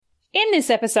In this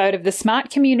episode of the Smart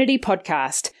Community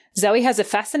Podcast, Zoe has a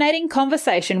fascinating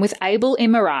conversation with Abel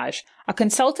Immaraj, a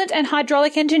consultant and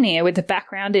hydraulic engineer with a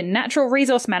background in natural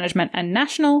resource management and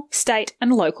national, state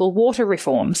and local water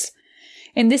reforms.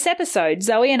 In this episode,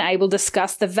 Zoe and Abel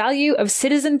discuss the value of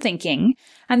citizen thinking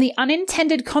and the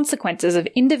unintended consequences of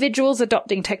individuals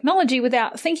adopting technology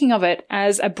without thinking of it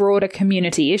as a broader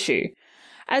community issue,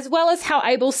 as well as how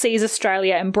Abel sees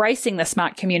Australia embracing the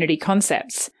smart community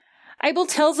concepts. Abel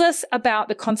tells us about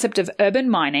the concept of urban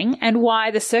mining and why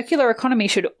the circular economy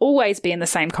should always be in the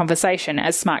same conversation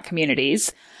as smart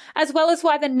communities, as well as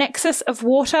why the nexus of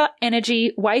water,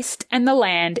 energy, waste and the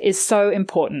land is so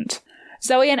important.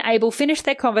 Zoe and Abel finish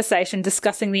their conversation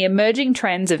discussing the emerging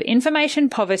trends of information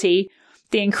poverty,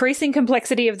 the increasing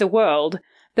complexity of the world,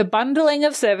 the bundling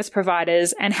of service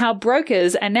providers, and how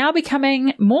brokers are now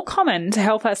becoming more common to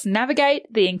help us navigate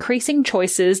the increasing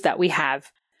choices that we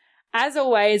have. As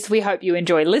always, we hope you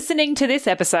enjoy listening to this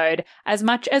episode as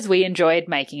much as we enjoyed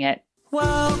making it.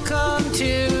 Welcome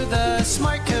to the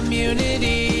smart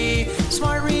community,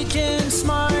 smart regions,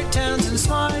 smart towns and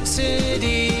smart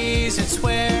cities. It's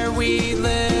where we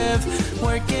live,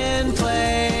 work and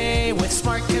play. With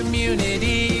smart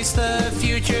communities, the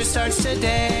future starts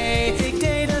today. Big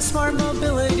data, smart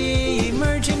mobility,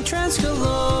 emerging trends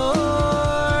galore.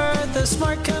 The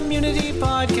Smart Community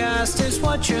Podcast is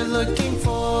what you're looking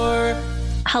for.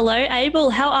 Hello, Abel.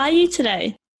 How are you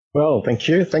today? Well, thank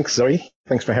you. Thanks, Zoe.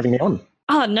 Thanks for having me on.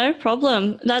 Oh, no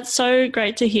problem. That's so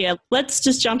great to hear. Let's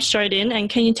just jump straight in. And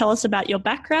can you tell us about your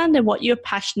background and what you're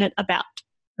passionate about?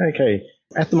 Okay.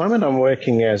 At the moment, I'm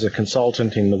working as a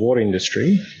consultant in the water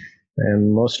industry,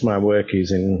 and most of my work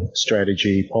is in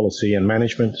strategy, policy and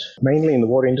management. Mainly in the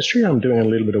water industry. I'm doing a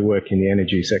little bit of work in the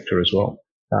energy sector as well.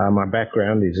 My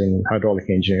background is in hydraulic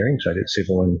engineering, so I did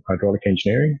civil and hydraulic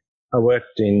engineering. I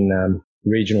worked in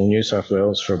regional New South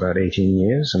Wales for about 18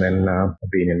 years, and then I've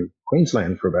been in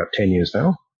Queensland for about 10 years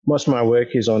now. Most of my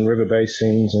work is on river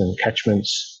basins and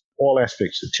catchments, all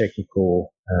aspects of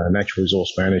technical natural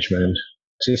resource management,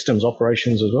 systems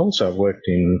operations as well. So I've worked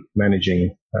in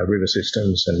managing river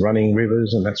systems and running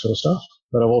rivers and that sort of stuff.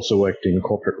 But I've also worked in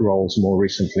corporate roles more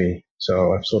recently.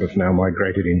 So I've sort of now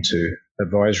migrated into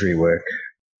advisory work.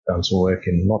 Done some work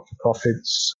in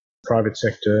not-for-profits, private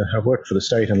sector. I've worked for the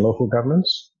state and local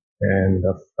governments, and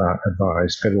I've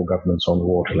advised federal governments on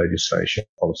water legislation,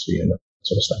 policy, and that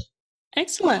sort of stuff.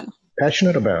 Excellent.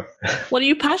 Passionate about? What are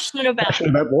you passionate about? Passionate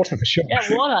about water, for sure.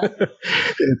 Yeah, water.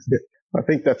 I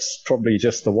think that's probably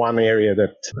just the one area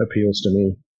that appeals to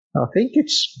me. I think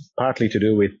it's partly to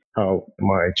do with how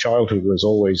my childhood was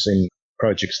always in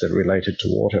projects that related to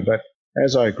water, but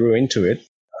as I grew into it,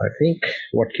 I think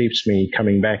what keeps me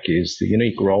coming back is the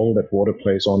unique role that water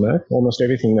plays on Earth. Almost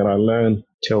everything that I learn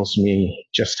tells me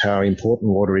just how important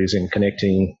water is in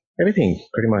connecting everything,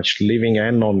 pretty much living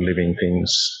and non-living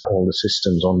things. All the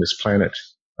systems on this planet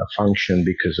function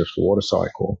because of the water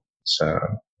cycle. So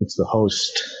it's the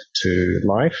host to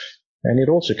life, and it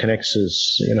also connects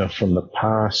us, from the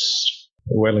past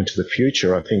well into the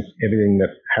future. I think everything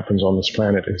that happens on this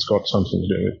planet has got something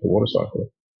to do with the water cycle.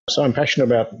 So I'm passionate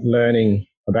about learning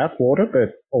about water,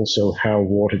 but also how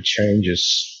water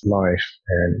changes life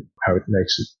and how it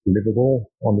makes it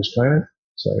livable on this planet.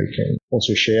 So we can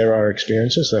also share our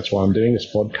experiences. That's why I'm doing this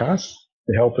podcast,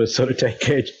 to help us sort of take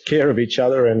care of each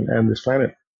other and this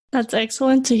planet. That's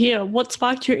excellent to hear. What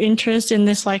sparked your interest in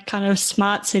this kind of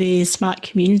smart cities, smart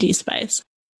community space?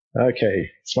 Okay,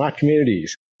 smart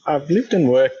communities. I've lived and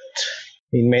worked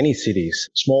in many cities,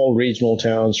 small regional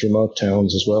towns, remote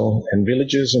towns as well, and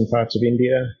villages in parts of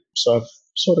India. So I've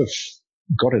sort of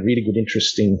got a really good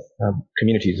interest in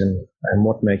communities and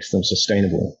what makes them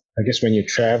sustainable. I guess when you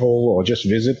travel or just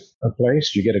visit a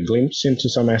place, you get a glimpse into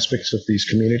some aspects of these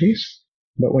communities.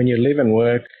 But when you live and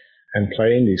work and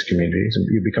play in these communities and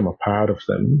you become a part of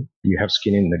them, you have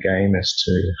skin in the game as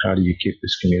to how do you keep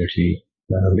this community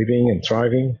living and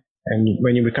thriving. And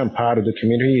when you become part of the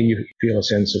community, you feel a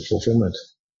sense of fulfillment.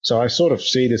 So I sort of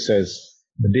see this as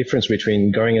the difference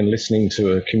between going and listening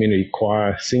to a community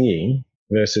choir singing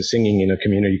versus singing in a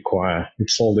community choir.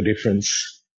 It's all the difference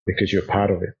because you're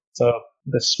part of it. So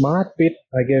the smart bit,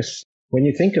 I guess, when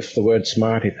you think of the word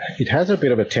smart, it has a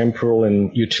bit of a temporal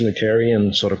and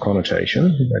utilitarian sort of connotation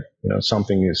that,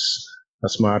 something is a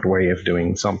smart way of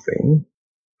doing something.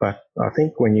 But I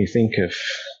think when you think of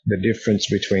the difference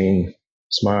between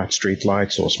smart street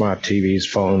lights or smart TVs,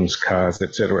 phones, cars,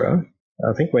 etc.,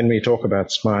 I think when we talk about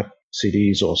smart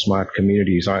cities or smart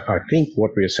communities, I think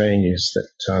what we're saying is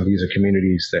that these are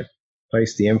communities that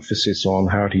place the emphasis on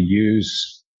how to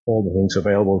use all the things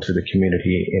available to the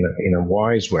community in a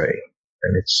wise way.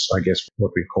 And it's, I guess,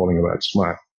 what we're calling about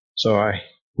smart. So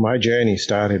my journey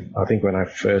started, I think, when I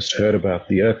first heard about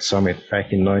the Earth Summit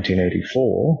back in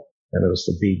 1984, and it was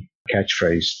the big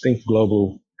catchphrase, think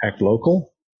global, act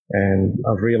local. And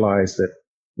I've realized that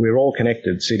we're all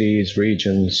connected. Cities,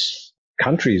 regions,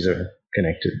 countries are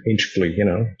connected intricately,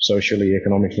 socially,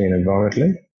 economically, and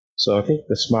environmentally. So I think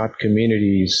the smart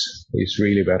communities is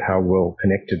really about how well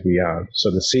connected we are.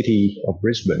 So the city of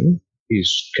Brisbane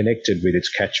is connected with its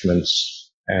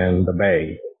catchments and the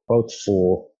bay, both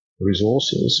for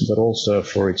resources, but also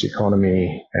for its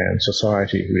economy and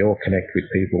society. We all connect with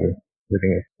people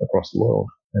living across the world.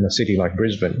 And a city like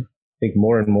Brisbane, I think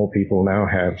more and more people now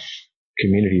have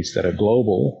communities that are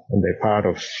global, and they're part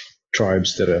of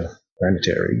tribes that are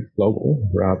planetary, global,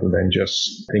 rather than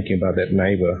just thinking about that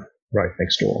neighbor right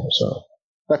next door. So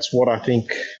that's what I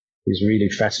think is really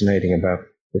fascinating about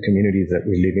the communities that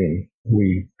we live in.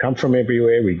 We come from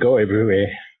everywhere, we go everywhere.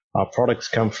 Our products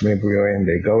come from everywhere and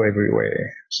they go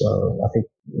everywhere. So I think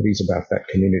it is about that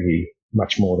community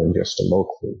much more than just a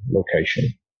local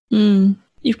location.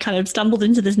 You've kind of stumbled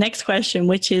into this next question,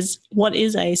 which is, what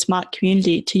is a smart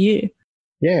community to you?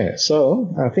 Yeah,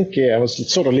 so I think, I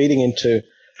was sort of leading into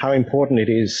how important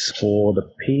it is for the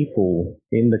people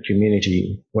in the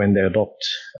community when they adopt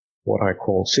what I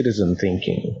call citizen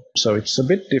thinking. So it's a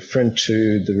bit different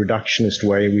to the reductionist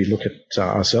way we look at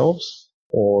ourselves,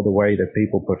 or the way that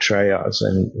people portray us.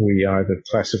 And we either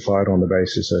classified on the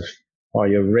basis of, are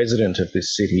you a resident of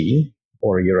this city,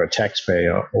 or you're a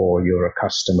taxpayer, or you're a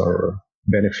customer, or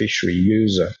beneficiary,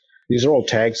 user. These are all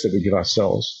tags that we give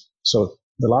ourselves. So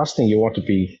the last thing you want to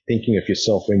be thinking of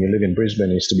yourself when you live in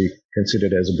Brisbane is to be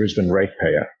considered as a Brisbane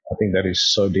ratepayer. I think that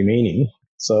is so demeaning.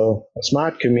 So a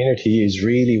smart community is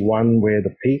really one where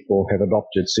the people have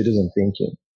adopted citizen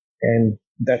thinking. And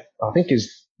that, I think,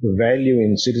 is the value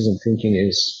in citizen thinking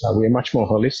is we're much more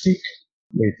holistic.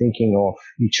 We're thinking of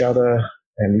each other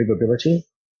and livability.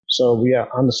 So we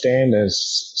understand as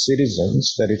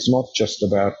citizens that it's not just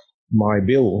about my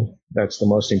bill that's the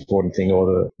most important thing, or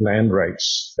the land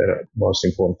rates that are the most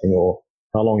important thing, or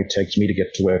how long it takes me to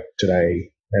get to work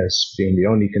today as being the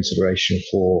only consideration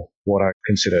for what I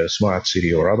consider a smart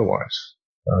city or otherwise.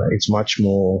 It's much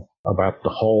more about the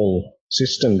whole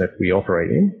system that we operate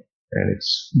in. And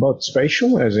it's both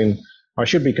spatial, as in I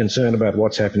should be concerned about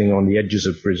what's happening on the edges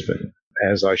of Brisbane,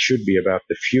 as I should be about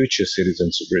the future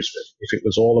citizens of Brisbane. If it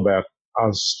was all about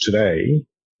us today,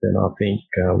 then I think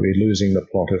we're losing the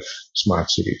plot of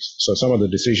smart cities. So some of the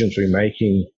decisions we're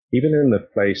making, even in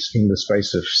the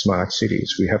space of smart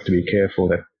cities, we have to be careful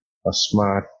that a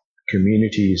smart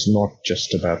community is not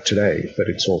just about today, but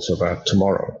it's also about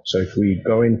tomorrow. So if we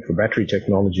go in for battery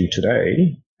technology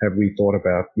today, have we thought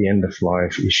about the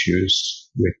end-of-life issues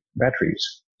with batteries?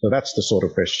 So that's the sort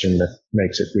of question that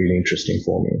makes it really interesting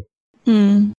for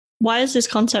me. Why is this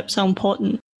concept so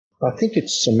important? I think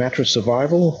it's a matter of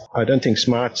survival. I don't think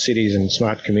smart cities and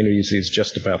smart communities is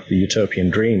just about the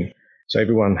utopian dream. So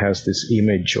everyone has this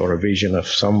image or a vision of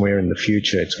somewhere in the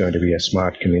future it's going to be a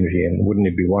smart community, and wouldn't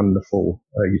it be wonderful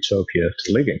utopia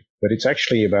to live in? But it's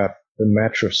actually about the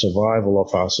matter of survival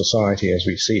of our society as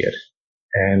we see it,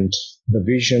 and the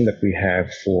vision that we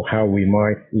have for how we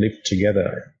might live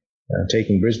together.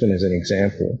 Taking Brisbane as an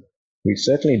example, we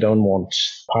certainly don't want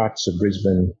parts of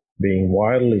Brisbane being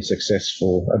wildly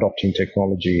successful adopting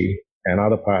technology and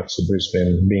other parts of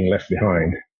Brisbane being left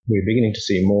behind. We're beginning to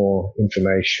see more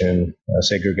information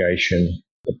segregation,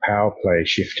 the power play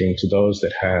shifting to those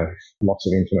that have lots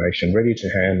of information ready to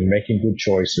hand, making good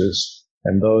choices,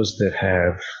 and those that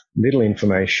have little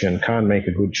information can't make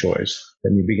a good choice.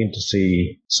 Then you begin to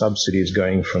see subsidies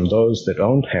going from those that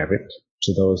don't have it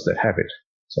to those that have it.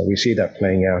 So we see that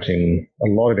playing out in a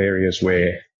lot of areas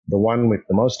where the one with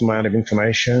the most amount of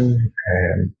information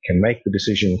and can make the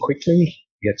decision quickly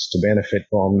gets to benefit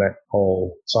from that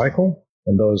whole cycle,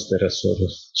 and those that are sort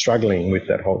of struggling with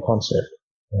that whole concept,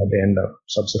 they end up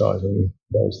subsidizing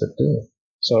those that do.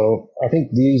 So I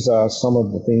think these are some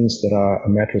of the things that are a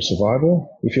matter of survival.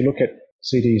 If you look at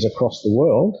cities across the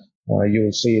world, you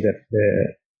will see that there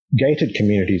are gated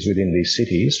communities within these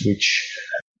cities, which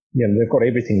they've got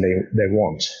everything they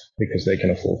want because they can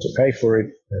afford to pay for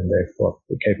it and they've got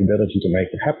the capability to make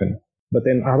it happen. But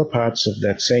then other parts of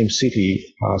that same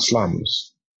city are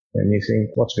slums. And you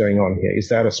think, what's going on here? Is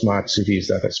that a smart city? Is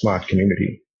that a smart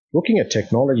community? Looking at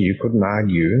technology, you couldn't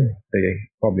argue they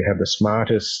probably have the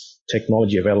smartest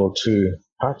technology available to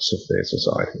parts of their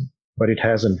society, but it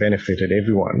hasn't benefited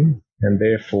everyone. And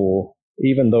therefore,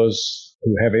 even those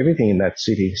who have everything in that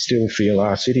city still feel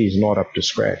our city is not up to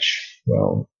scratch.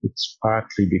 Well, it's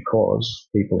partly because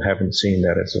people haven't seen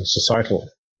that as a societal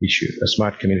issue. A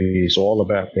smart community is all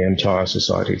about the entire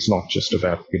society. It's not just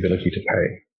about the ability to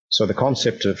pay. So the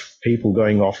concept of people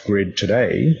going off-grid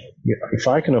today, if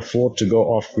I can afford to go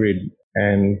off-grid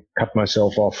and cut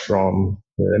myself off from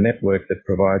the network that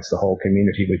provides the whole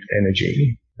community with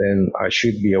energy, then I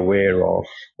should be aware of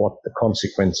what the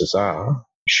consequences are.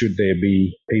 Should there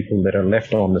be people that are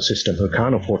left on the system who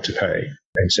can't afford to pay?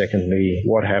 And secondly,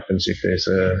 what happens if there's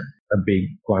a big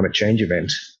climate change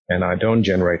event and I don't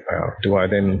generate power? Do I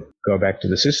then go back to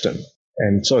the system?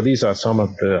 And so these are some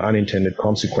of the unintended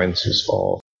consequences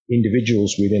of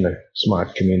individuals within a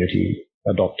smart community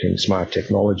adopting smart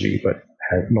technology, but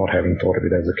not having thought of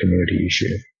it as a community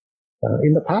issue.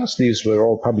 In the past, these were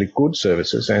all public good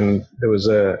services, and there was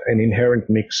an inherent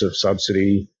mix of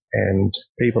subsidy, and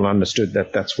people understood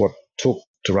that that's what took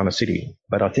to run a city.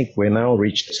 But I think we're now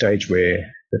reached a stage where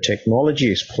the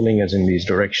technology is pulling us in these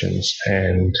directions,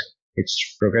 and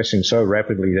it's progressing so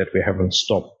rapidly that we haven't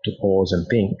stopped to pause and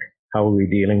think, how are we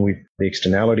dealing with the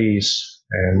externalities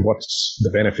and what's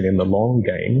the benefit in the long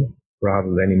game, rather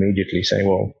than immediately saying,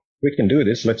 well, we can do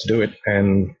this, let's do it,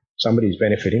 and somebody's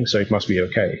benefiting, so it must be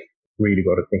okay. Really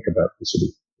got to think about this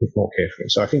a bit more carefully.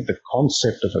 So I think the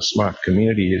concept of a smart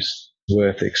community is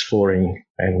worth exploring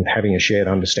and having a shared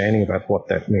understanding about what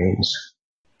that means.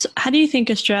 So how do you think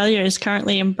Australia is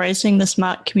currently embracing the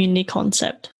smart community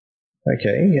concept?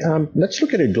 Okay, let's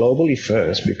look at it globally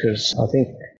first, because I think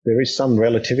there is some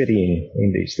relativity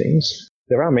in these things.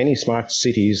 There are many smart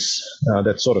cities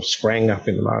that sort of sprang up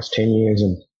in the last 10 years,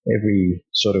 and every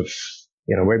sort of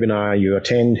webinar you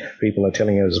attend, people are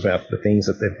telling us about the things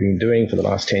that they've been doing for the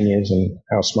last 10 years and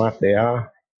how smart they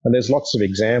are. And there's lots of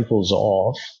examples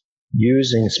of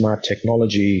using smart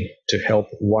technology to help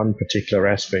one particular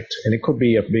aspect. And it could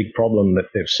be a big problem that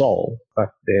they've solved, but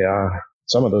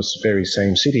some of those very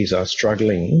same cities are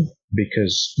struggling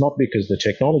not because the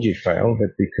technology failed,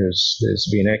 but because there's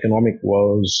been economic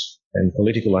woes and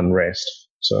political unrest.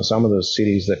 So some of those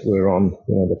cities that were on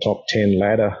the top 10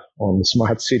 ladder on the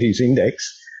Smart Cities Index,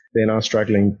 they're now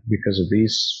struggling because of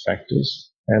these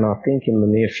factors. And I think in the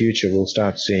near future, we'll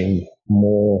start seeing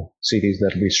more cities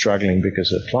that will be struggling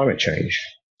because of climate change.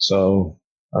 So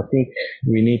I think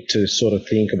we need to sort of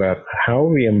think about how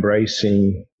are we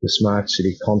embracing the smart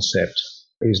city concept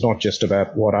is not just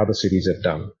about what other cities have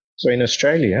done. So in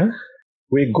Australia,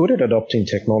 we're good at adopting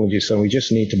technology, so we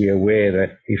just need to be aware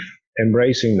that if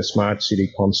embracing the smart city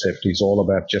concept is all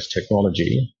about just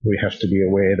technology, we have to be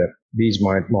aware that these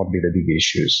might not be the big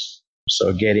issues.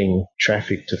 So getting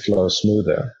traffic to flow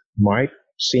smoother might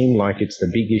seem like it's the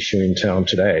big issue in town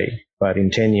today, but in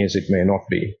 10 years it may not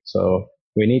be. So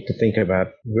we need to think about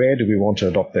where do we want to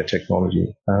adopt that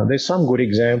technology. There's some good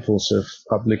examples of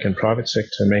public and private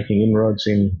sector making inroads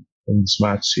in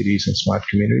smart cities and smart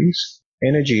communities.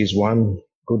 Energy is one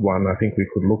good one I think we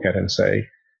could look at and say,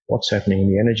 what's happening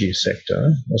in the energy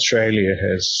sector? Australia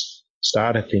has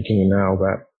started thinking now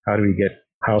about how do we get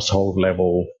household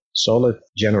level solar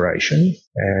generation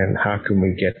and how can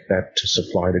we get that to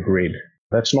supply the grid.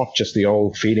 That's not just the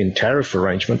old feed-in tariff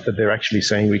arrangement, but they're actually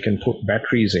saying we can put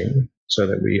batteries in so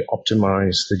that we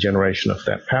optimize the generation of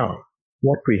that power.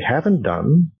 What we haven't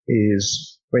done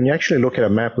is when you actually look at a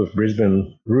map of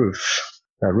Brisbane roof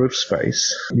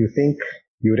space,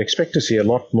 you would expect to see a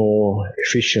lot more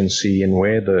efficiency in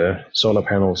where the solar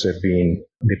panels have been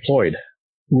deployed.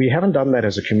 We haven't done that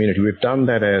as a community. We've done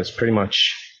that as pretty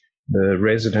much the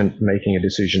resident making a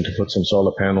decision to put some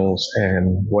solar panels,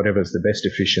 and whatever's the best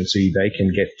efficiency they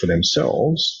can get for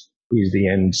themselves is the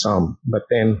end sum. But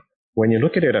then when you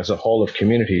look at it as a whole of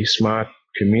community, smart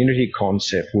community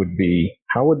concept would be,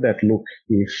 how would that look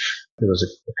if there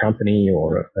was a company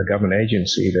or a government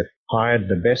agency that hired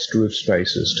the best roof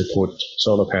spaces to put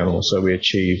solar panels so we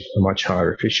achieve a much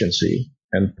higher efficiency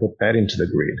and put that into the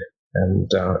grid,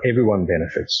 and everyone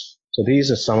benefits. So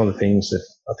these are some of the things that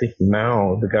I think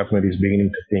now the government is beginning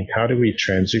to think, how do we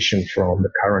transition from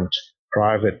the current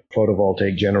private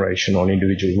photovoltaic generation on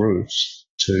individual roofs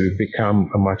to become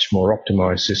a much more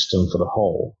optimized system for the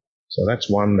whole? So that's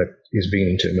one that is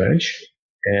beginning to emerge.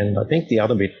 And I think the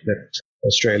other bit that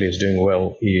Australia is doing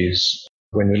well is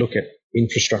when we look at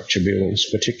infrastructure bills,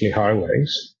 particularly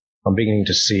highways, I'm beginning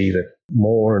to see that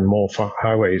more and more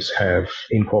highways have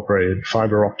incorporated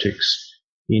fiber optics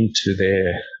into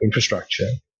their infrastructure,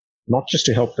 not just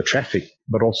to help the traffic,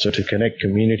 but also to connect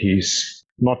communities,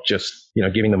 not just,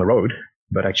 giving them a road,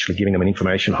 but actually giving them an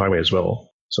information highway as well.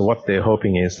 So what they're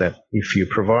hoping is that if you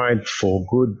provide for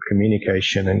good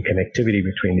communication and connectivity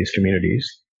between these communities,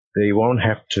 they won't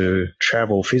have to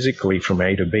travel physically from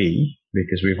A to B,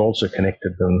 because we've also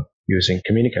connected them using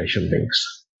communication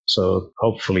links. So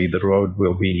hopefully the road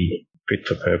will be fit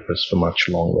for purpose for much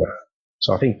longer.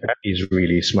 So I think that is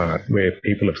really smart, where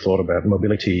people have thought about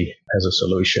mobility as a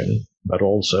solution, but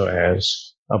also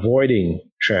as avoiding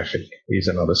traffic is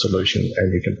another solution,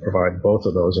 and you can provide both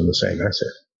of those in the same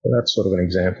asset. So that's sort of an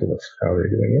example of how they're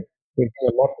doing it. We're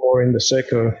doing a lot more in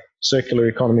the circular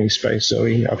economy space. So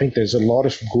I think there's a lot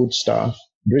of good stuff.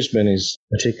 Brisbane is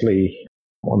particularly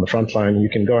on the front line. You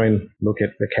can go and look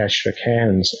at the cash for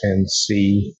cans and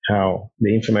see how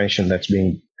the information that's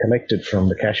being collected from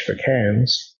the cash for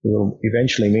cans will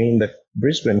eventually mean that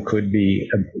Brisbane could be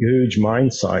a huge mine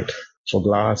site for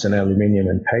glass and aluminium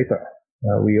and paper.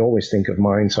 We always think of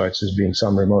mine sites as being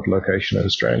some remote location in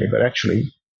Australia, but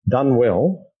actually done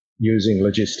well using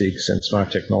logistics and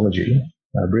smart technology,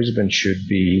 Brisbane should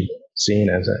be seen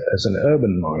as an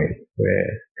urban mine where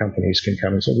companies can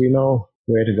come and say, we know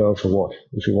where to go for what.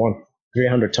 If we want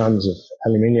 300 tons of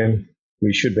aluminium,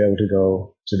 we should be able to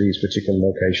go to these particular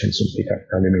locations and pick up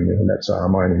aluminium, and that's our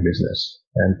mining business,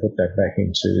 and put that back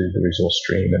into the resource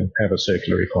stream and have a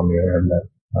circular economy around that.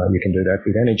 You can do that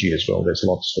with energy as well. There's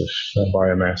lots of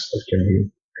biomass that can be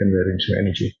converted into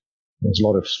energy. There's a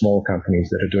lot of small companies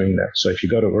that are doing that. So if you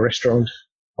go to a restaurant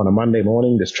on a Monday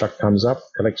morning, this truck comes up,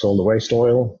 collects all the waste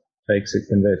oil, takes it,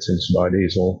 converts into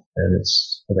biodiesel, and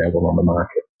it's available on the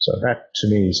market. So that, to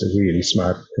me, is a really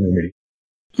smart community.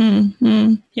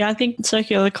 Mm-hmm. Yeah, I think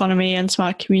circular economy and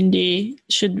smart community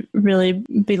should really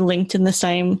be linked in the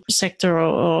same sector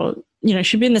or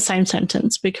should be in the same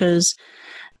sentence, because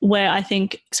where I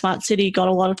think smart city got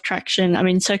a lot of traction, I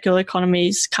mean, circular economy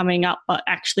is coming up, but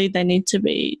actually they need to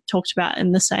be talked about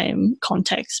in the same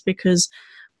context, because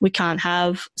we can't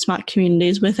have smart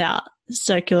communities without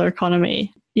circular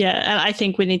economy. Yeah, and I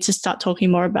think we need to start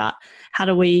talking more about how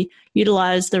do we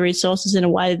utilize the resources in a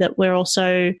way that we're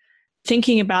also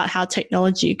thinking about how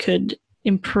technology could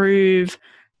improve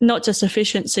not just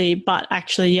efficiency, but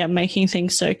actually, making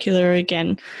things circular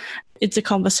again. It's a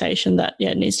conversation that,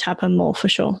 needs to happen more for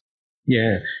sure.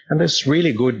 Yeah, and there's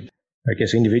really good, I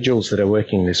guess, individuals that are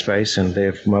working in this space, and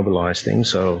they've mobilized things.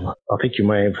 So I think you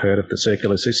may have heard of the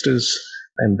Circular Sisters,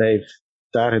 and they've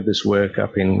started this work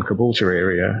up in Caboolture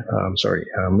area,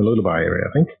 Mooloolaba area,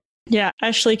 I think. Yeah,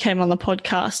 Ashley came on the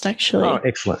podcast, actually. Oh,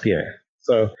 excellent, yeah.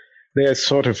 So they're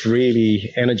sort of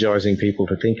really energizing people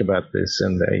to think about this,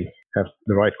 and they have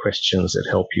the right questions that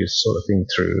help you sort of think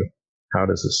through how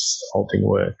does this whole thing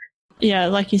work. Yeah,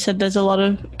 like you said, there's a lot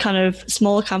of kind of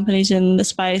smaller companies in the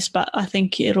space, but I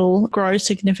think it'll grow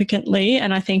significantly.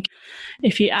 And I think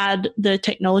if you add the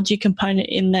technology component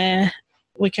in there,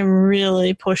 we can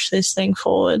really push this thing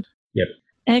forward. Yep.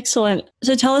 Excellent.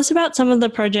 So tell us about some of the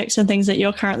projects and things that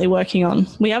you're currently working on.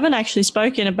 We haven't actually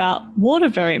spoken about water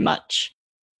very much.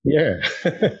 Yeah.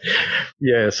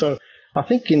 Yeah. So I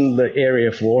think in the area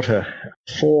of water,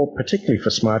 particularly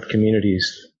for smart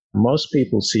communities, most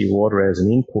people see water as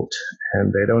an input,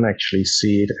 and they don't actually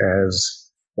see it as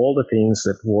all the things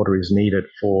that water is needed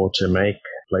for to make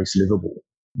a place livable.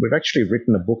 We've actually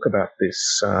written a book about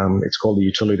this. It's called The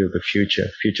Utility of the Future,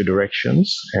 Future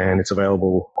Directions, and it's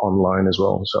available online as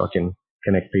well, so I can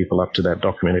connect people up to that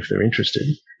document if they're interested.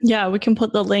 Yeah, we can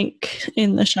put the link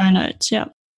in the show notes, yeah.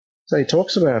 So it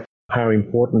talks about how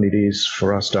important it is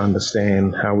for us to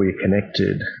understand how we're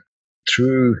connected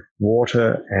through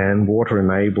water and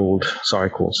water-enabled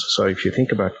cycles. So if you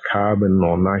think about carbon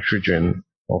or nitrogen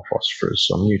or phosphorus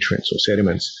or nutrients or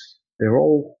sediments, they're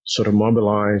all sort of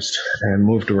mobilized and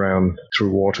moved around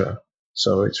through water.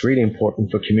 So it's really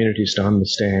important for communities to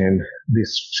understand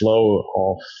this flow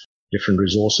of different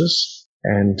resources.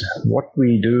 And what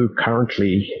we do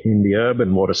currently in the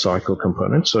urban water cycle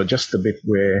component, so just the bit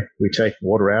where we take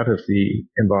water out of the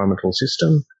environmental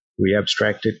system, we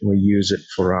abstract it and we use it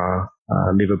for our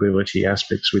livability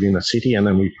aspects within a city, and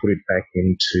then we put it back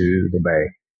into the bay.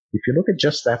 If you look at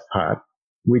just that part,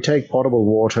 we take potable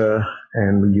water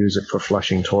and we use it for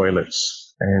flushing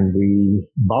toilets, and we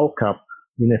bulk up,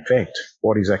 in effect,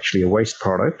 what is actually a waste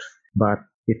product, but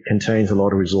it contains a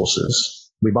lot of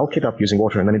resources. We bulk it up using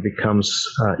water, and then it becomes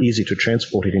easy to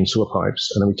transport it in sewer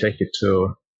pipes, and then we take it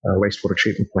to a wastewater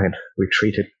treatment plant. We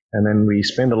treat it, and then we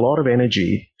spend a lot of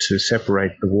energy to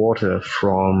separate the water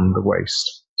from the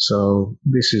waste. So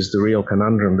this is the real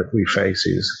conundrum that we face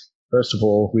is, first of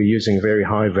all, we're using a very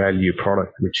high-value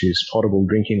product, which is potable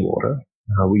drinking water.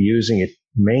 We're using it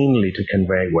mainly to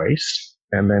convey waste,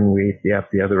 and then at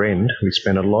the other end, we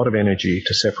spend a lot of energy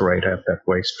to separate out that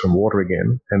waste from water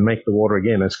again and make the water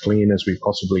again as clean as we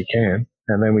possibly can,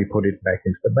 and then we put it back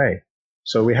into the bay.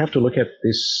 So we have to look at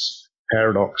this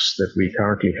paradox that we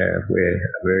currently have, where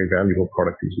a very valuable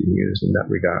product is being used in that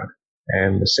regard.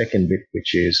 And the second bit,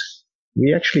 which is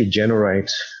we actually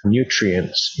generate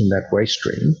nutrients in that waste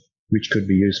stream which could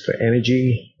be used for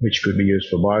energy, which could be used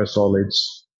for biosolids,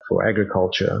 for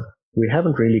agriculture. We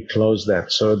haven't really closed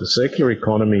that. So the circular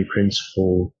economy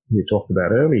principle we talked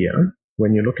about earlier,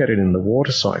 when you look at it in the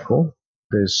water cycle,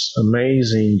 there's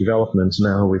amazing developments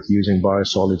now with using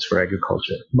biosolids for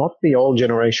agriculture. Not the old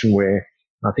generation where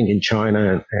I think in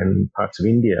China and parts of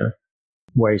India,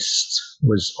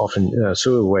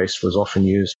 sewer waste was often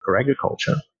used for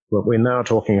agriculture. But we're now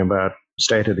talking about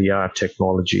state-of-the-art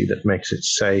technology that makes it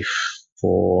safe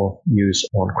for use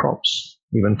on crops,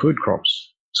 even food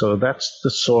crops. So that's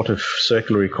the sort of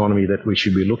circular economy that we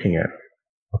should be looking at.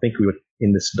 I think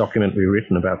in this document we've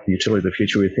written about the utility of the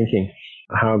future, we're thinking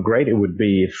how great it would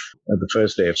be if at the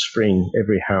first day of spring,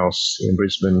 every house in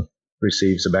Brisbane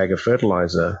receives a bag of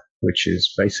fertilizer, which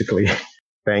is basically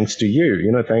thanks to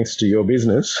you, thanks to your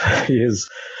business. Here's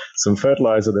some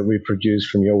fertilizer that we produce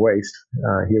from your waste.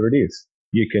 Here it is.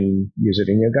 You can use it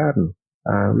in your garden.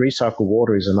 Recycled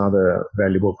water is another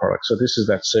valuable product. So this is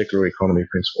that circular economy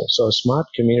principle. So a smart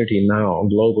community now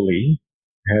globally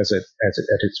has at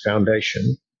its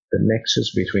foundation the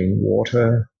nexus between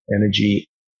water, energy,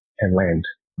 and land.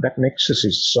 That nexus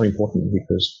is so important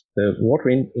because the water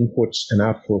inputs and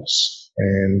outputs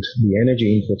and the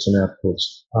energy inputs and outputs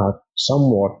are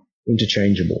somewhat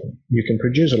interchangeable. You can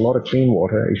produce a lot of clean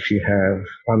water if you have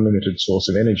unlimited source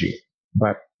of energy,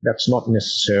 but that's not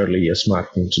necessarily a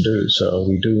smart thing to do. So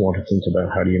we do want to think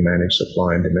about how do you manage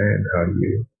supply and demand? How do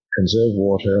you conserve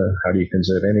water? How do you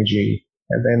conserve energy?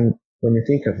 And then when you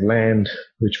think of land,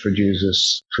 which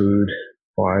produces food,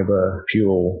 fiber,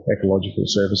 fuel, ecological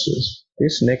services,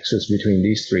 this nexus between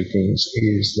these three things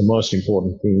is the most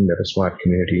important thing that a smart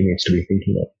community needs to be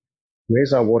thinking of.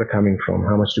 Where's our water coming from?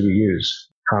 How much do we use?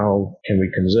 How can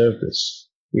we conserve this?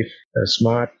 If a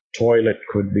smart toilet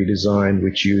could be designed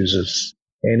which uses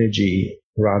energy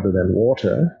rather than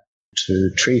water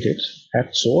to treat it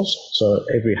at source, so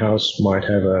every house might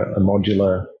have a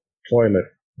modular toilet,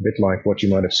 a bit like what you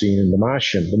might have seen in The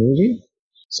Martian, the movie.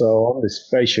 So on this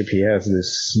spaceship, he has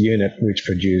this unit which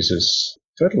produces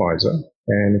fertilizer,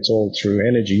 and it's all through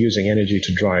energy, using energy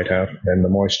to dry it out, and the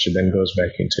moisture then goes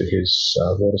back into his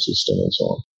water system and so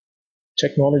on.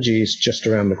 Technology is just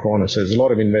around the corner, so there's a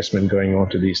lot of investment going on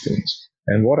to these things.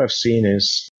 And what I've seen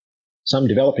is some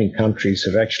developing countries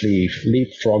have actually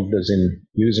leapfrogged us in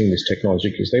using this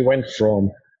technology because they went from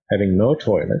having no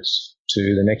toilets to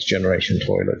the next generation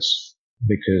toilets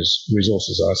because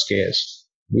resources are scarce.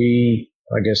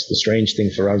 I guess the strange thing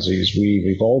for us is we've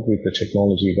evolved with the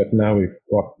technology, but now we've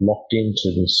got locked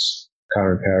into this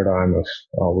current paradigm of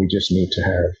we just need to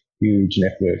have huge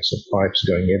networks of pipes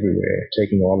going everywhere,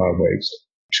 taking all our waste,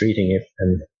 treating it,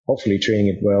 and hopefully treating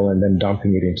it well, and then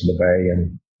dumping it into the bay,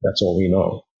 and that's all we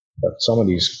know. But some of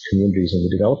these communities in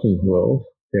the developing world,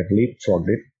 they've leapfrogged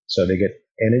it, so they get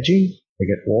energy, they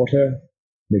get water,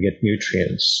 they get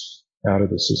nutrients out of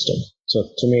the system. So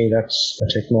to me, that's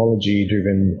a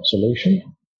technology-driven solution.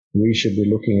 We should be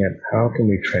looking at how can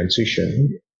we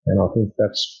transition, and I think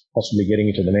that's possibly getting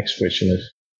into the next question of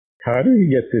how do we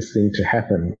get this thing to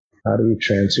happen? How do we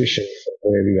transition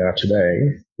from where we are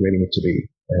today, where we need to be?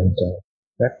 And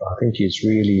that, I think, is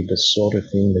really the sort of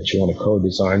thing that you want to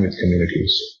co-design with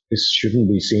communities. This shouldn't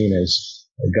be seen as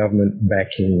a government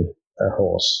backing a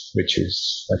horse, which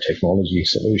is a technology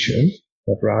solution,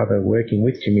 but rather working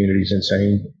with communities and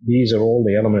saying, these are all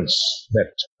the elements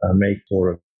that make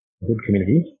for a good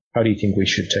community. How do you think we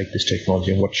should take this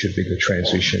technology, and what should be the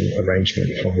transition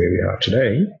arrangement from where we are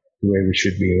today to where we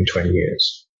should be in 20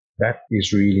 years? That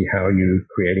is really how you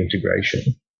create integration.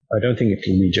 I don't think it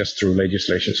can be just through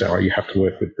legislation, say, you have to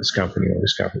work with this company or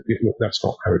this company. That's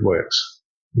not how it works.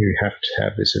 You have to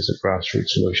have this as a grassroots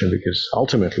solution because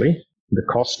ultimately the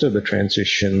cost of the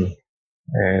transition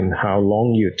and how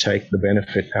long you take the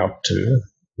benefit out to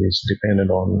is dependent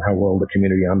on how well the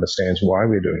community understands why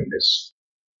we're doing this.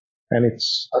 And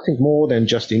it's, I think, more than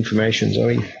just information,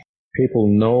 Zoe. People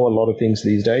know a lot of things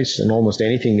these days, and almost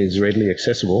anything is readily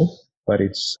accessible, but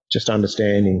it's just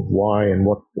understanding why and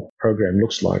what the program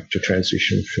looks like to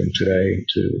transition from today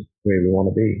to where we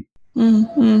want to be.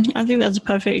 I think that's a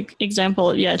perfect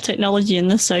example. Yeah, technology and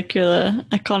the circular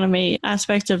economy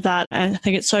aspect of that. And I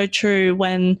think it's so true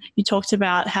when you talked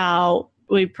about how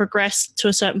we progressed to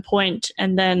a certain point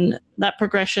and then that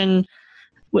progression,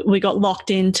 we got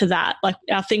locked into that. Like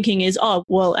our thinking is, our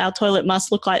toilet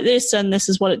must look like this and this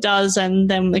is what it does. And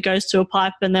then it goes to a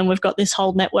pipe and then we've got this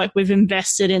whole network. We've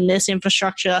invested in this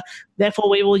infrastructure. Therefore,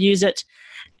 we will use it.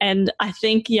 And I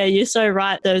think, yeah, you're so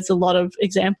right. There's a lot of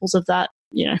examples of that,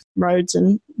 roads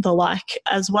and the like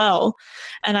as well.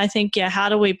 And I think, how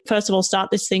do we, first of all, start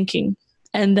this thinking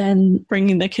and then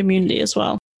bringing the community as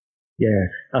well? Yeah,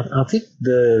 I think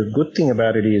the good thing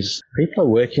about it is people are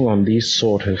working on these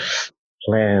sort of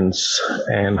plans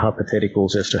and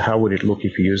hypotheticals as to how would it look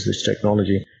if you use this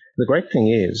technology. The great thing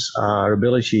is our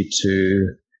ability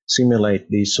to simulate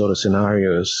these sort of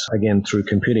scenarios, again, through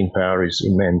computing power is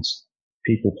immense.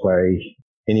 People play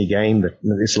any game that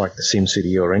is like the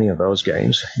SimCity or any of those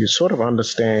games. You sort of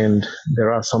understand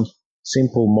there are some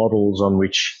simple models on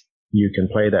which you can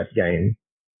play that game,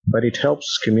 but it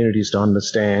helps communities to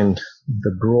understand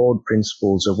the broad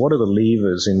principles of what are the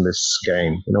levers in this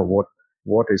game.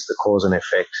 What is the cause and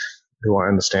effect? Do I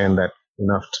understand that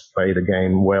enough to play the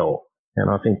game well? And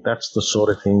I think that's the sort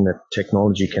of thing that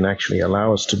technology can actually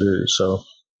allow us to do. So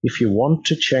if you want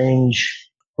to change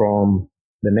from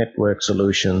the network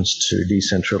solutions to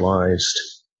decentralized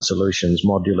solutions,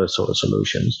 modular sort of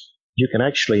solutions, you can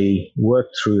actually work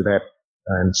through that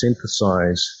and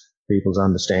synthesize people's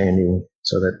understanding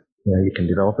so that you can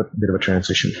develop a bit of a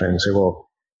transition plan and say, well,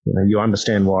 you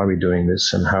understand why we're doing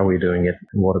this and how we're doing it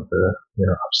and what are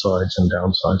the upsides and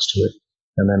downsides to it.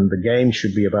 And then the game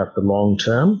should be about the long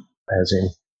term, as in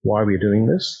why we're doing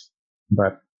this,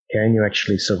 but can you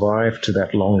actually survive to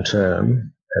that long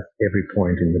term at every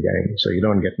point in the game? So you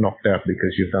don't get knocked out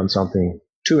because you've done something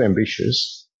too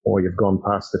ambitious or you've gone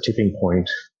past the tipping point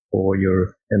for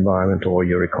your environment or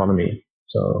your economy.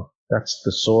 So that's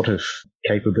the sort of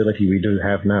capability we do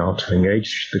have now to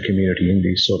engage the community in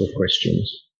these sort of questions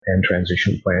and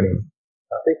transition planning.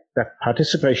 I think that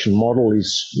participation model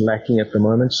is lacking at the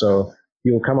moment. So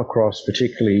you'll come across,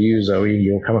 particularly you, Zoe,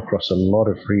 you'll come across a lot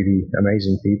of really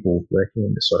amazing people working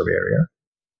in this sort of area.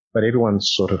 But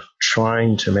everyone's sort of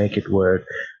trying to make it work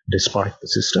despite the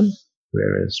system,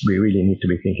 whereas we really need to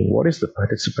be thinking, what is the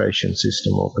participation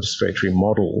system or participatory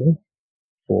model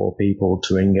for people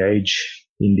to engage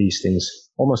in these things?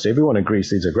 Almost everyone agrees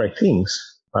these are great things,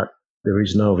 but there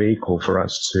is no vehicle for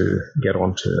us to get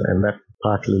onto. And that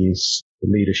partly is the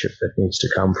leadership that needs to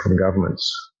come from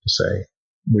governments to say,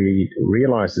 we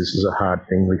realize this is a hard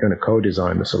thing. We're going to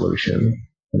co-design the solution.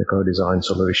 And the co-design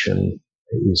solution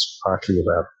is partly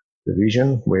about the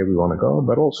vision, where we want to go,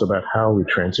 but also about how we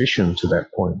transition to that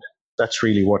point. That's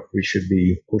really what we should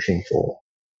be pushing for.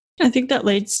 I think that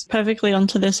leads perfectly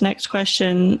onto this next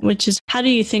question, which is how do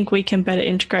you think we can better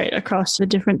integrate across the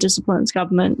different disciplines,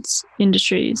 governments,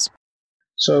 industries?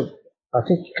 So I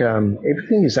think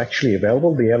everything is actually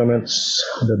available. The elements,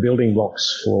 the building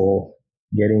blocks for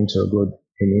getting to a good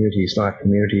community, smart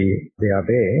community, they are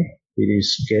there. It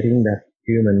is getting that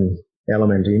human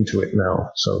element into it now.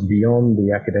 So beyond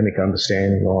the academic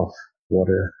understanding of what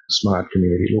a smart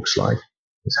community looks like,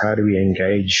 is how do we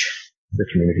engage the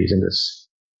communities in this?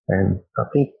 And I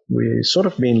think we've sort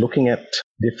of been looking at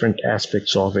different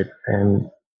aspects of it. And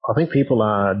I think people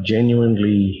are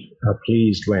genuinely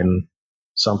pleased when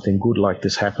something good like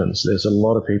this happens. There's a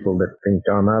lot of people that think,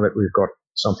 oh, now that we've got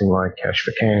something like Cash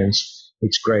for Cans,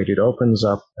 it's great. It opens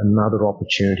up another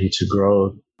opportunity to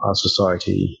grow our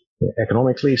society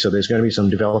economically. So there's going to be some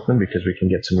development because we can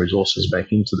get some resources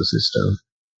back into the system.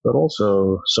 But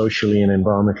also socially and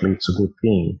environmentally, it's a good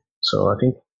thing. So I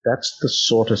think that's the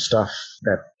sort of stuff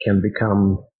that can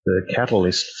become the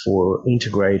catalyst for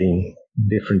integrating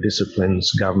different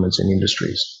disciplines, governments, and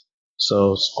industries.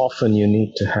 So often you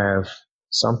need to have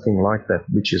something like that,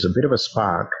 which is a bit of a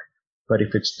spark, but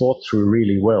if it's thought through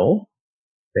really well,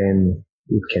 then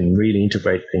it can really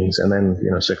integrate things, and then,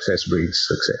 success breeds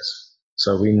success.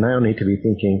 So we now need to be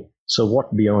thinking, so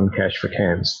what beyond Cash for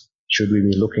Cans? Should we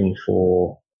be looking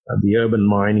for the urban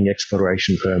mining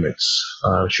exploration permits?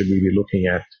 Should we be looking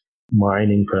at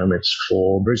mining permits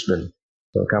for Brisbane?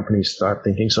 So companies start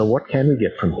thinking, so what can we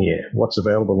get from here? What's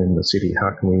available in the city?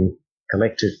 How can we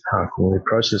collect it? How can we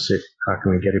process it? How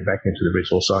can we get it back into the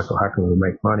resource cycle? How can we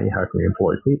make money? How can we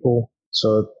employ people?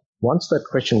 So once that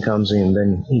question comes in,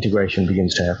 then integration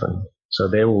begins to happen. So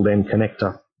they will then connect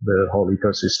up the whole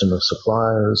ecosystem of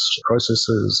suppliers,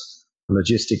 processors,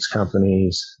 logistics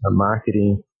companies,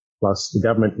 marketing, plus the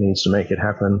government needs to make it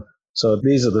happen. So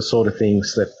these are the sort of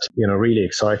things that, really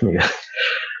excite me.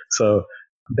 So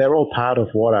they're all part of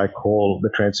what I call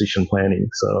the transition planning.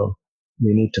 So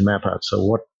we need to map out. So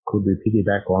what could we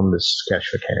piggyback on this Cash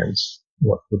for Cans?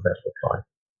 What would that look like?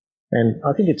 And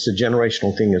I think it's a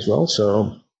generational thing as well.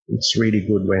 So it's really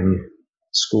good when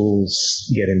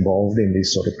schools get involved in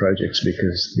these sort of projects,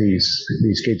 because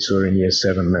these kids who are in year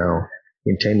 7 now,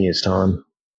 in 10 years' time,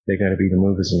 they're going to be the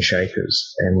movers and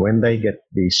shakers. And when they get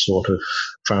these sort of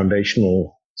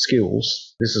foundational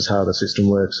skills, this is how the system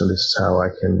works and this is how I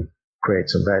can create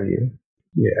some value,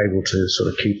 you're able to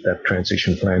sort of keep that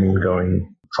transition planning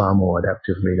going far more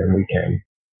adaptively than we can.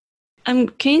 I'm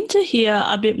keen to hear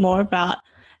a bit more about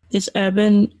this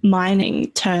urban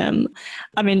mining term.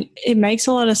 I mean, it makes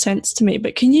a lot of sense to me,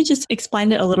 but can you just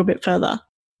explain it a little bit further?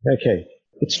 Okay.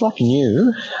 It's not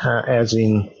new, as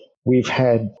in we've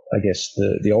had, I guess,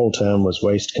 the old term was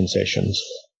waste concessions.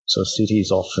 So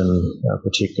cities often,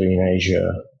 particularly in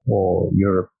Asia or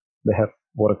Europe, they have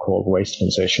what are called waste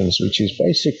concessions, which is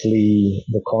basically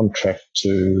the contract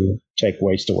to take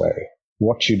waste away.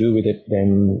 What you do with it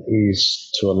then is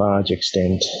to a large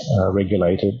extent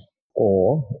regulated,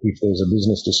 or if there's a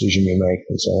business decision you make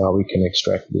and say, we can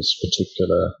extract this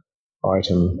particular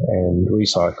item and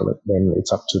recycle it, then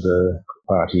it's up to the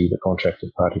contracted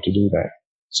party to do that.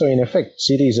 So in effect,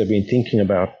 cities have been thinking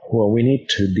about, we need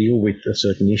to deal with a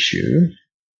certain issue,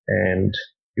 and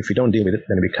if we don't deal with it,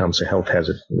 then it becomes a health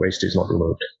hazard. Waste is not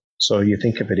removed. So you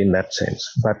think of it in that sense.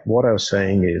 But what I was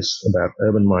saying is about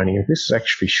urban mining, this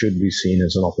actually should be seen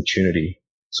as an opportunity.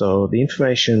 So the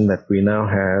information that we now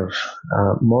have,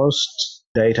 most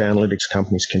data analytics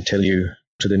companies can tell you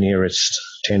to the nearest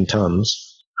 10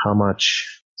 tons how much,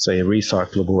 say,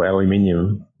 recyclable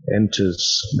aluminium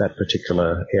enters that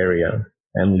particular area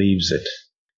and leaves it.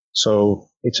 So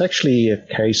it's actually a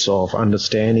case of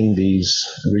understanding these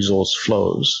resource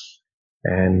flows,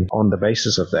 and on the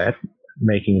basis of that,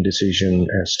 making a decision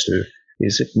as to,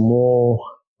 is it more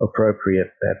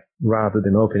appropriate that rather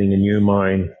than opening a new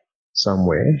mine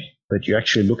somewhere, that you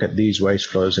actually look at these waste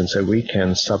flows and say we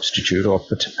can substitute or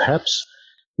perhaps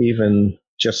even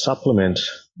just supplement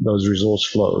those resource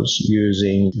flows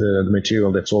using the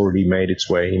material that's already made its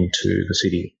way into the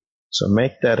city. So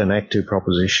make that an active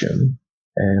proposition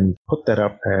and put that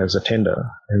up as a tender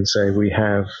and say we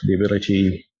have the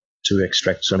ability to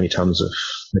extract so many tons of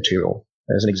material.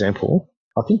 As an example,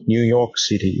 I think New York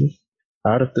City,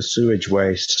 out of the sewage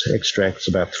waste, extracts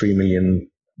about $3 million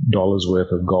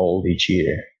worth of gold each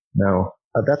year. Now,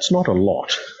 that's not a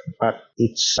lot, but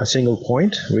it's a single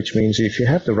point, which means if you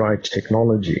have the right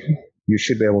technology, you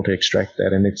should be able to extract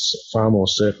that, and it's far more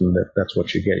certain that that's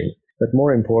what you're getting. But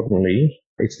more importantly,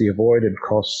 it's the avoided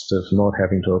cost of not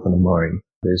having to open a mine.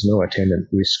 There's no attendant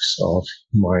risks of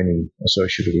mining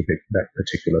associated with that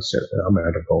particular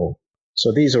amount of gold.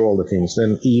 So these are all the things.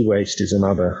 Then e-waste is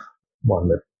another one.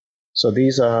 So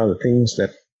these are the things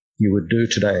that you would do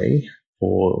today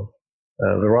for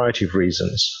a variety of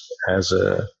reasons, as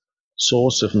a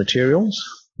source of materials,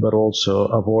 but also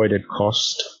avoided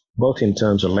cost, both in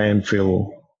terms of landfill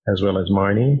as well as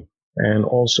mining, and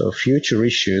also a future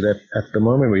issue that at the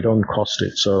moment we don't cost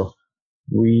it. So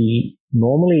we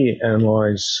normally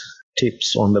analyze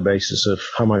tips on the basis of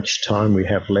how much time we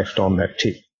have left on that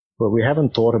tip, but we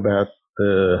haven't thought about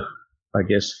the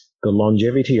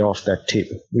longevity of that tip.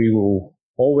 We will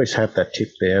always have that tip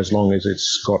there as long as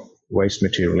it's got waste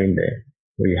material in there.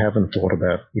 We haven't thought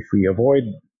about if we avoid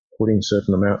putting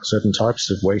certain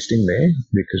types of waste in there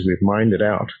because we've mined it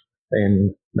out,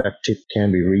 then that tip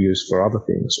can be reused for other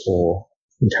things, or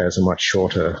it has a much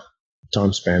shorter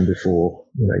time span before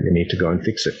you need to go and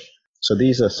fix it. So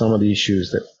these are some of the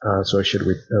issues that are associated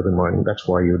with urban mining. That's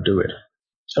why you do it.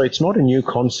 So it's not a new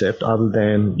concept other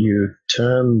than you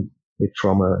turn it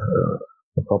from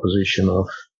a proposition of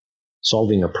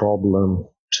solving a problem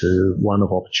to one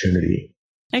of opportunity.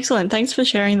 Excellent. Thanks for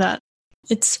sharing that.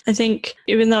 It's, I think,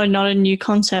 even though not a new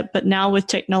concept, but now with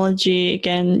technology,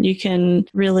 again, you can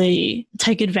really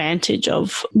take advantage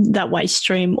of that waste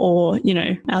stream or,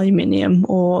 aluminium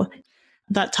or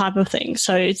that type of thing.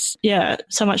 So it's,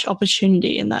 so much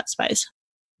opportunity in that space.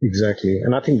 Exactly.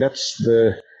 And I think that's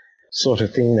the sort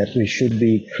of thing that we should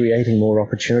be creating more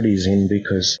opportunities in,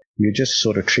 because you just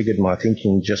sort of triggered my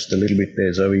thinking just a little bit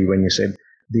there, Zoe, when you said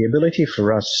the ability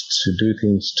for us to do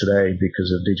things today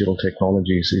because of digital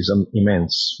technologies is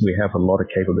immense. We have a lot of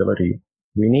capability.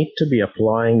 We need to be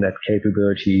applying that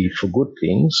capability for good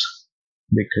things,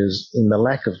 because in the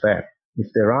lack of that, if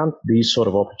there aren't these sort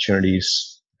of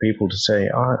opportunities, people to say,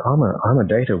 I'm a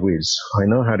data whiz, I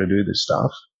know how to do this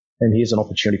stuff, and here's an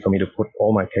opportunity for me to put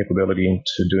all my capability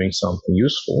into doing something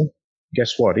useful.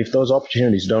 Guess what? If those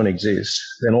opportunities don't exist,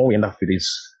 then all we end up with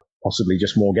is possibly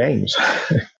just more games.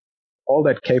 All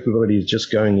that capability is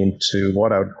just going into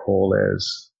what I would call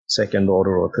as second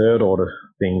order or third order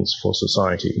things for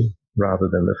society rather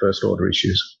than the first order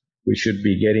issues. We should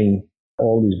be getting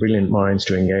all these brilliant minds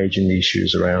to engage in the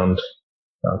issues around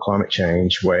climate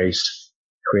change, waste,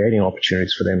 creating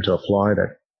opportunities for them to apply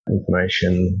that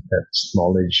information, that's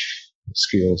knowledge,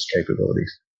 skills,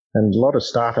 capabilities. And a lot of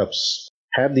startups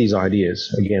have these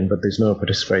ideas, again, but there's no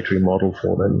participatory model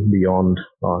for them beyond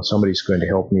somebody's going to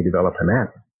help me develop an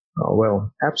app.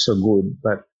 Well, apps are good,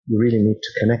 but you really need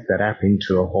to connect that app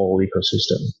into a whole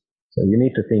ecosystem. So you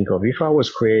need to think of, if I was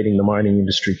creating the mining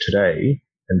industry today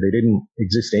and there didn't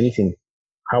exist anything,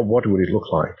 what would it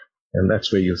look like? And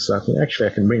that's where you'll start. Actually,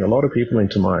 I can bring a lot of people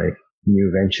into my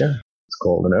new venture. It's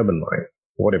called an urban mine,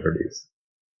 whatever it is.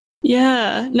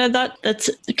 Yeah, no, that's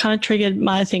kind of triggered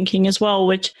my thinking as well,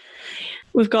 which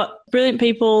we've got brilliant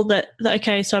people that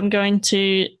okay, so I'm going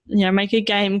to, make a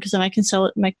game because then I can sell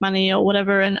it, make money or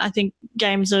whatever. And I think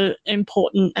games are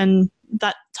important and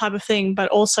that type of thing. But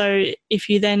also if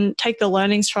you then take the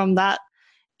learnings from that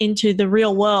into the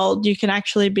real world, you can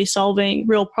actually be solving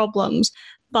real problems.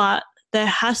 But there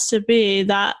has to be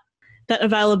that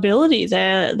availability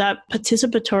there, that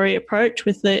participatory approach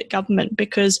with the government,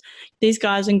 because these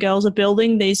guys and girls are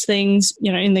building these things,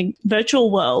 in the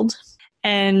virtual world.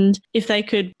 And if they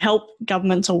could help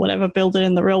governments or whatever build it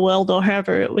in the real world or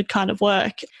however it would kind of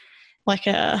work, like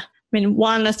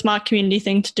one, a smart community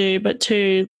thing to do, but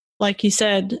two, like you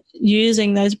said,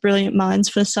 using those brilliant minds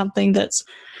for something that's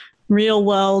real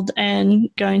world and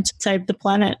going to save the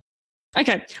planet.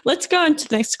 Okay, let's go into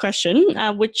the next question,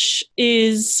 which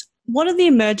is, what are the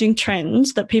emerging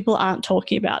trends that people aren't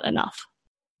talking about enough?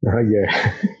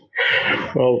 Yeah.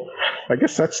 Well, I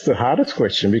guess that's the hardest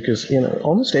question because,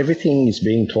 almost everything is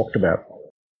being talked about.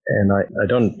 And I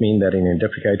don't mean that in a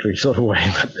deprecatory sort of way,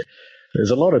 but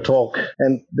there's a lot of talk.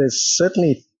 And there's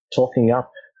certainly talking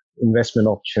up investment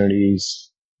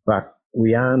opportunities, but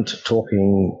we aren't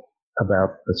talking about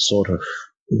the sort of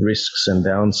risks and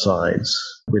downsides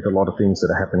with a lot of things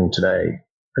that are happening today,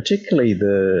 particularly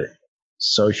the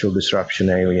social disruption,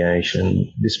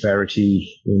 alienation,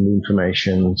 disparity in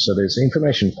information. So there's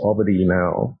information poverty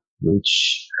now,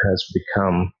 which has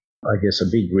become, I guess,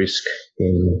 a big risk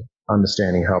in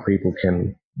understanding how people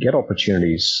can get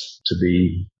opportunities to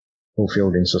be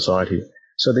fulfilled in society.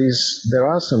 So there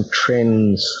are some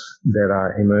trends that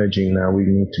are emerging now we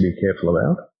need to be careful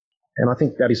about. And I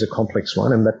think that is a complex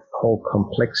one, and that whole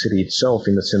complexity itself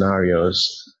in the scenarios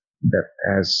that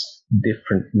as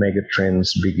different mega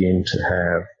trends begin to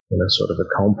have sort of a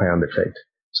compound effect.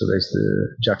 So there's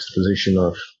the juxtaposition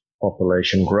of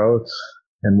population growth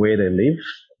and where they live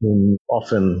in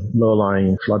often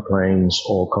low-lying floodplains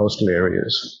or coastal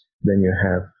areas. Then you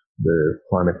have the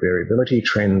climate variability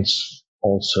trends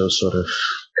also sort of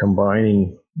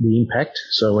combining the impact.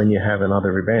 So when you have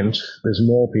another event, there's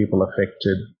more people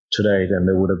affected today than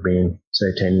there would have been, say,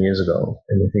 10 years ago.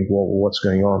 And you think, well, what's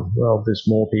going on? Well, there's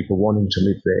more people wanting to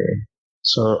live there.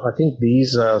 So I think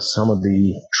these are some of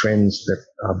the trends that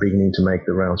are beginning to make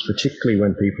the rounds, particularly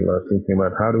when people are thinking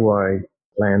about how do I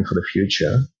plan for the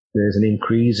future. There's an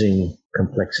increasing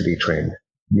complexity trend.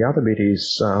 The other bit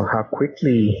is how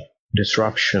quickly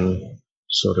disruption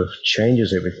sort of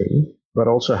changes everything, but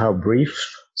also how brief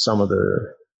some of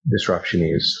the disruption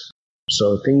is.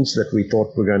 So things that we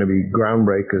thought were going to be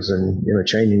groundbreakers and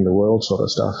changing the world sort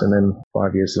of stuff, and then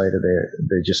 5 years later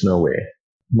they're just nowhere.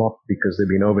 Not because they've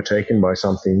been overtaken by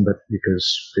something, but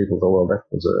because people thought, well, that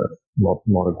was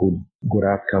not a good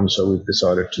outcome, so we've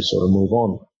decided to sort of move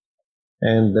on.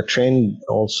 And the trend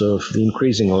also of the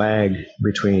increasing lag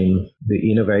between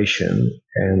the innovation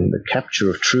and the capture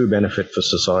of true benefit for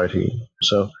society.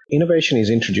 So innovation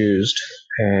is introduced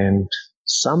and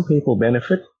some people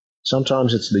benefit.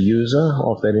 Sometimes it's the user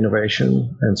of that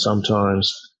innovation, and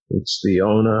sometimes it's the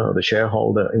owner or the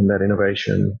shareholder in that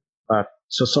innovation. But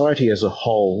society as a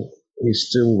whole is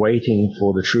still waiting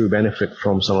for the true benefit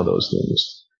from some of those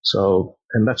things. So,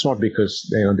 and that's not because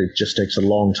it just takes a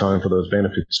long time for those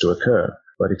benefits to occur,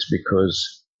 but it's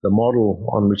because the model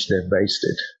on which they've based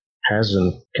it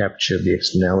hasn't captured the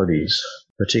externalities,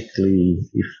 particularly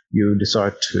if you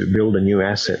decide to build a new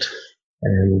asset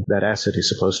and that asset is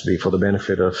supposed to be for the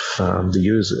benefit of the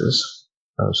users.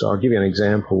 So I'll give you an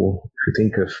example. If you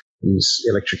think of these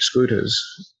electric scooters,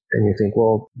 and you think,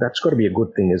 well, that's got to be a good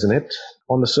thing, isn't it?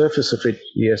 On the surface of it,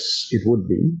 yes, it would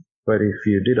be. But if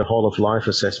you did a whole-of-life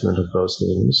assessment of those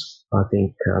things, I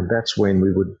think that's when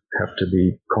we would have to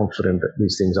be confident that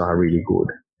these things are really good.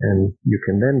 And you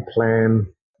can then plan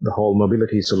the whole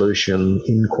mobility solution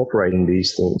incorporating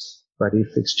these things. But if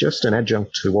it's just an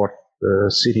adjunct to what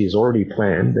the city has already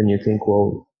planned, then you think,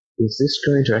 well, is this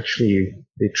going to actually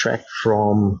detract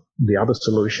from the other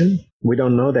solution? We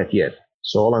don't know that yet.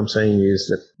 So all I'm saying is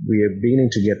that we are beginning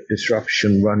to get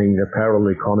disruption running a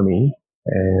parallel economy,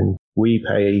 and we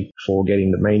pay for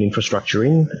getting the main infrastructure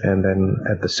in, and then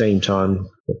at the same time,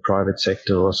 the private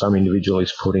sector or some individual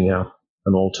is putting out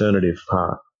an alternative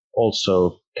path,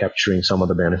 also capturing some of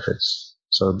the benefits.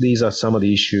 So these are some of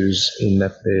the issues in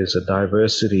that there's a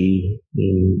diversity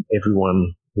in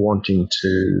everyone wanting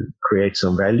to create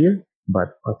some value, but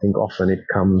I think often it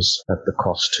comes at the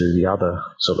cost to the other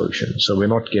solution. So we're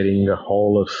not getting the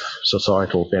whole of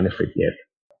societal benefit yet.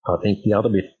 I think the other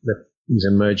bit that is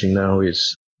emerging now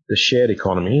is the shared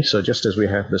economy. So just as we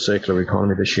have the circular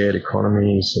economy, the shared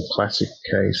economy is a classic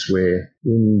case where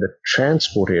in the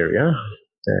transport area,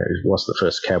 it was the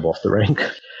first cab off the rank,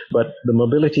 but the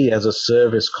mobility as a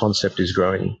service concept is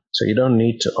growing. So you don't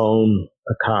need to own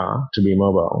a car to be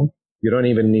mobile. You don't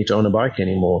even need to own a bike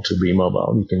anymore to be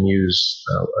mobile. You can use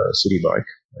a city bike.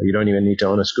 You don't even need to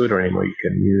own a scooter anymore. You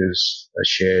can use a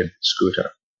shared scooter.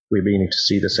 We're beginning to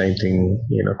see the same thing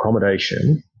in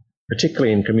accommodation,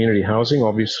 particularly in community housing.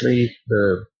 Obviously,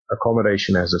 the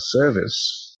accommodation as a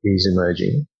service is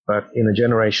emerging, but in a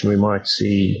generation we might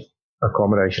see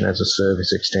accommodation as a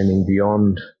service extending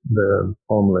beyond the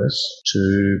homeless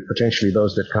to potentially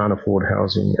those that can't afford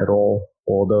housing at all,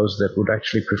 or those that would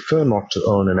actually prefer not to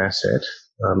own an asset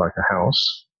like a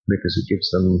house because it gives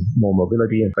them more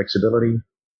mobility and flexibility.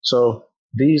 So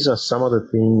these are some of the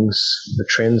things, the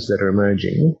trends that are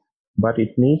emerging, but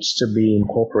it needs to be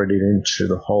incorporated into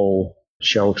the whole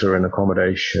shelter and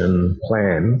accommodation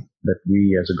plan that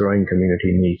we as a growing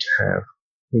community need to have.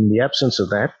 In the absence of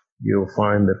that, you'll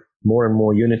find that more and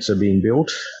more units are being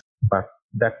built, but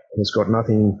that has got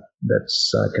nothing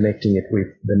that's connecting it with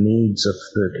the needs of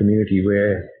the community,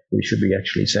 where we should be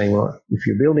actually saying, well, if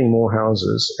you're building more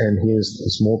houses and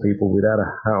there's more people without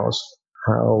a house,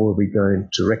 how are we going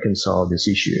to reconcile this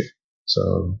issue?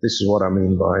 So this is what I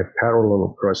mean by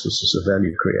parallel processes of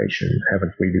value creation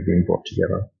haven't really been brought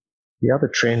together. The other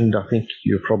trend I think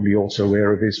you're probably also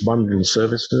aware of is bundled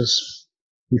services.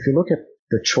 If you look at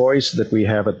the choice that we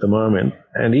have at the moment,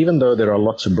 and even though there are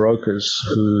lots of brokers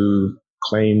who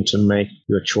claim to make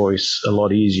your choice a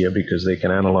lot easier because they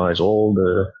can analyze all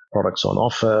the products on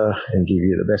offer and give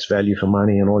you the best value for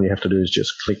money, and all you have to do is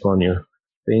just click on your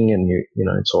thing and you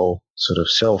know it's all sort of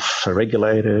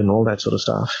self-regulated and all that sort of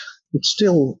stuff. It's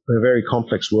still a very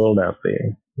complex world out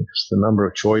there because the number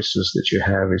of choices that you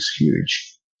have is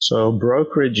huge. So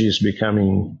brokerage is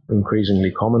becoming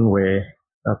increasingly common where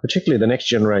particularly the next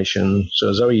generation.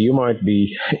 So Zoe, you might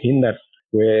be in that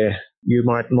where you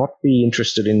might not be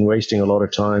interested in wasting a lot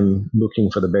of time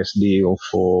looking for the best deal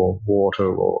for water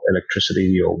or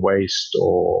electricity or waste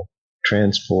or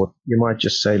transport. You might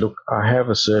just say, look, I have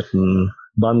a certain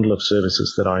bundle of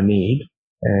services that I need,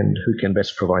 and who can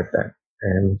best provide that?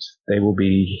 And they will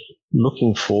be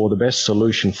looking for the best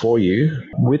solution for you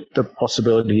with the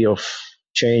possibility of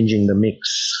changing the mix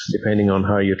depending on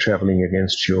how you're traveling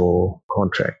against your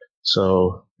contract.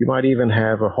 So you might even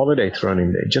have a holiday thrown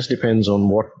in there. It just depends on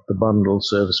what the bundled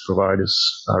service providers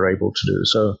are able to do.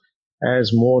 So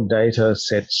as more data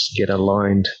sets get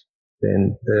aligned,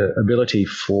 then the ability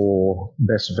for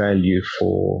best value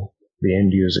for the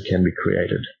end user can be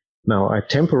created. Now, I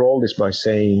temper all this by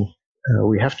saying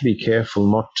we have to be careful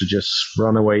not to just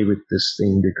run away with this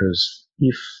thing, because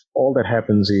if all that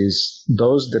happens is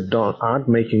those that aren't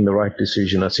making the right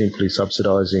decision are simply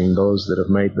subsidizing those that have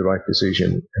made the right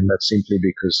decision, and that's simply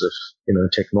because of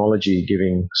technology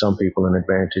giving some people an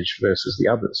advantage versus the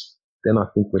others, then I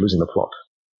think we're losing the plot.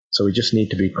 So we just need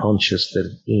to be conscious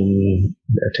that in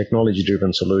a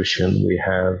technology-driven solution, we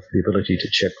have the ability to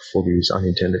check for these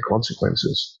unintended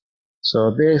consequences.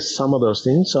 So there's some of those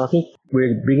things. So I think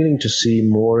we're beginning to see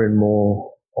more and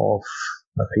more of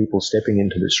people stepping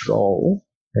into this role.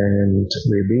 And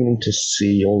we're beginning to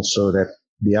see also that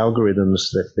the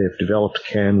algorithms that they've developed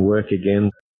can work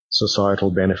against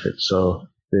societal benefits. So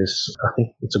I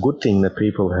think it's a good thing that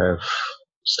people have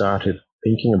started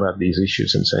thinking about these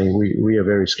issues and saying we are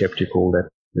very skeptical that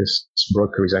this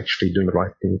broker is actually doing the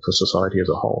right thing for society as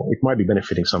a whole. It might be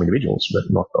benefiting some individuals, but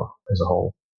not as a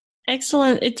whole.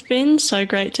 Excellent. It's been so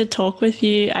great to talk with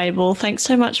you, Abel. Thanks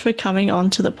so much for coming on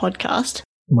to the podcast.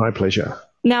 My pleasure.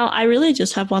 Now, I really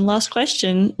just have one last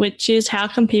question, which is how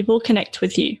can people connect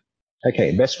with you?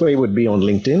 Okay, best way would be on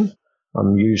LinkedIn.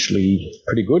 I'm usually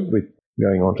pretty good with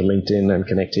going onto LinkedIn and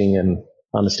connecting and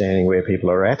understanding where people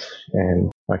are at.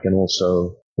 And I can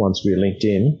also, once we're linked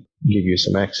in, give you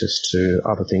some access to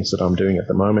other things that I'm doing at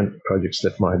the moment, projects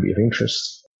that might be of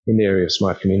interest in the area of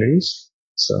smart communities.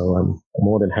 So I'm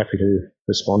more than happy to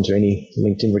respond to any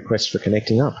LinkedIn requests for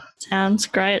connecting up. Sounds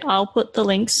great. I'll put the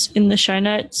links in the show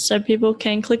notes so people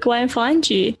can click away and find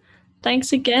you.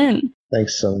 Thanks again.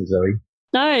 Thanks, Zoe.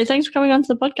 No, thanks for coming on to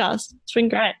the podcast. It's been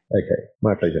great. Okay,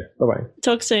 my pleasure. Bye-bye.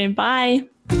 Talk soon. Bye.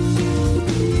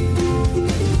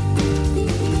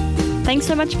 Thanks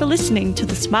so much for listening to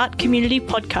the Smart Community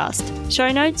Podcast.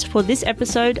 Show notes for this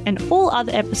episode and all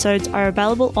other episodes are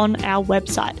available on our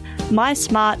website,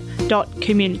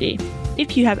 mysmart.community.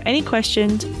 If you have any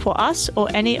questions for us or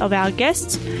any of our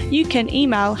guests, you can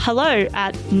email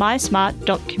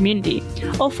hello@mysmart.community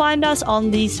or find us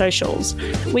on the socials.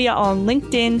 We are on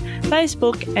LinkedIn,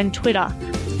 Facebook, and Twitter.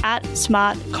 at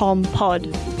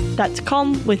SmartComPod. That's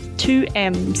com with 2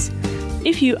 M's.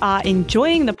 If you are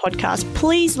enjoying the podcast,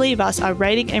 please leave us a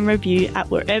rating and review at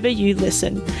wherever you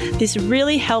listen. This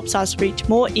really helps us reach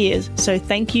more ears, so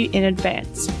thank you in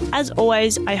advance. As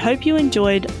always, I hope you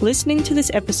enjoyed listening to this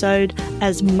episode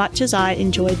as much as I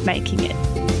enjoyed making it.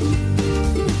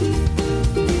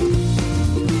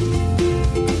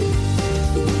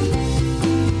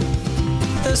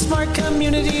 The Smart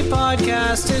Community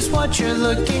Podcast is what you're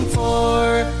looking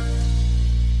for.